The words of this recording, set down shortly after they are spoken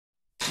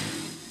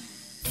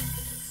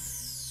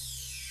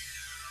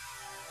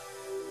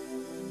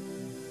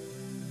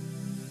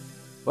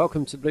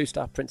Welcome to Blue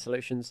Star Print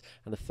Solutions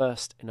and the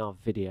first in our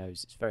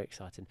videos. It's very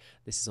exciting.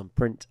 This is on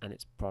print and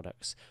its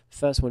products. The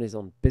first one is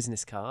on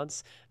business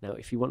cards. Now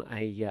if you want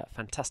a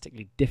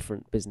fantastically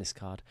different business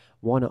card,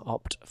 why not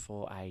opt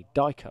for a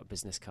die cut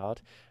business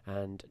card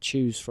and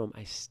choose from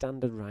a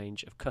standard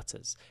range of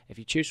cutters. If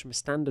you choose from a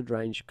standard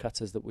range of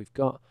cutters that we've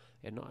got,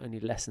 it not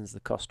only lessens the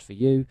cost for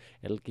you,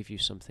 it'll give you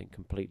something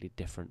completely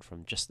different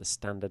from just the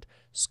standard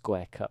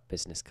square cut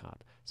business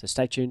card. So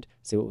stay tuned,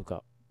 see what we've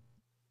got.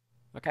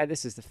 Okay,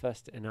 this is the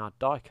first in our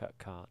die cut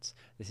cards.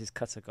 This is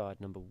cutter guide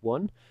number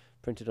 1,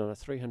 printed on a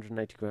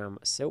 380 gram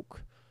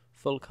silk,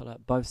 full colour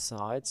both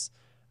sides,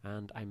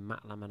 and a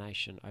matte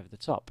lamination over the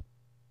top.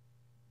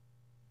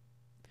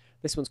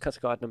 This one's cutter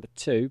guide number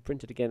 2,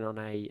 printed again on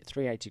a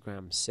 380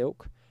 gram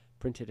silk,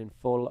 printed in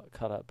full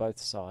colour both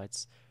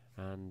sides,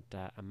 and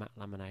a matte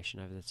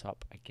lamination over the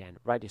top again,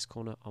 radius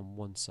corner on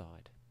one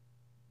side.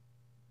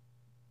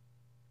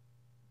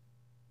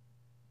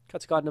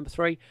 Cutter guide number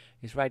 3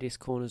 is radius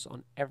corners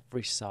on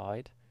every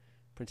side,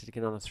 printed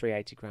again on a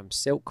 380 gram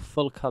silk,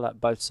 full colour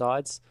both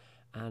sides,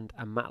 and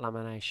a matte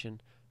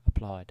lamination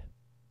applied.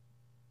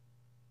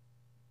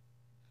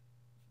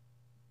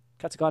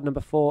 Cutter guide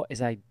number 4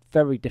 is a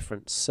very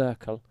different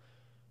circle,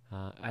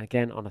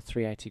 again on a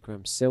 380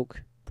 gram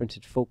silk,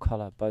 printed full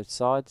colour both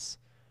sides,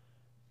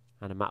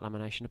 and a matte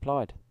lamination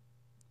applied.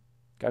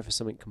 Go for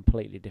something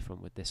completely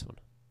different with this one.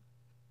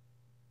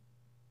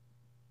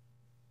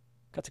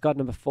 Cutter guide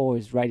number 4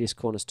 is radius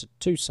corners to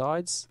two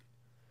sides,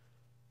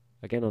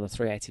 again on a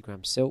 380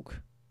 gram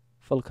silk,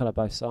 full colour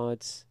both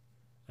sides,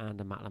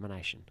 and a matte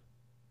lamination.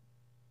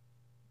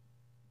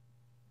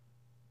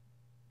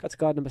 Cutter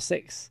guide number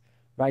 6,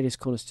 radius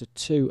corners to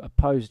two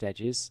opposed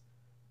edges,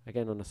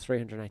 again on a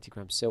 380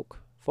 gram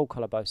silk, full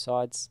colour both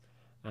sides,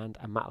 and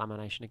a matte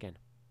lamination again.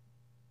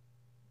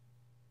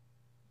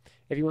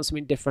 If you want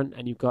something different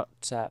and you've got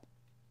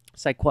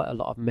say quite a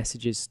lot of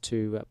messages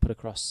to put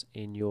across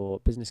in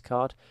your business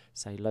card,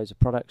 say loads of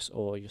products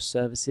or your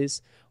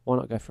services, why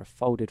not go for a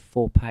folded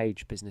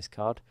 4-page business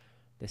card?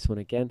 This one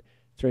again,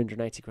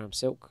 380 gram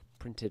silk,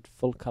 printed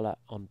full colour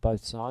on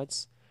both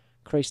sides,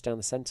 crease down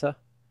the centre,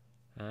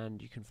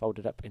 and you can fold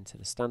it up into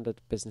the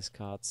standard business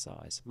card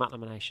size. Matte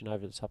lamination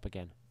over the top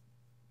again.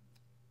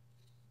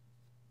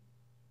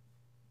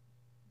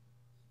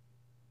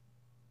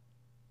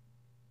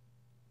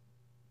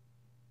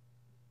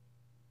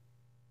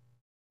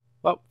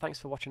 Well, thanks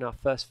for watching our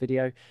first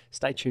video.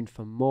 Stay tuned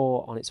for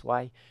more on its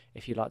way.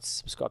 If you'd like to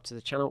subscribe to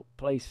the channel,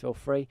 please feel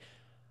free.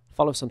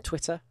 Follow us on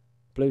Twitter,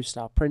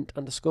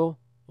 bluestarprint_,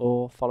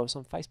 or follow us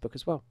on Facebook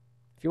as well.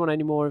 If you want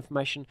any more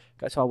information,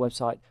 go to our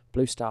website,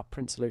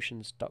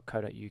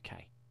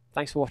 bluestarprintsolutions.co.uk.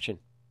 Thanks for watching.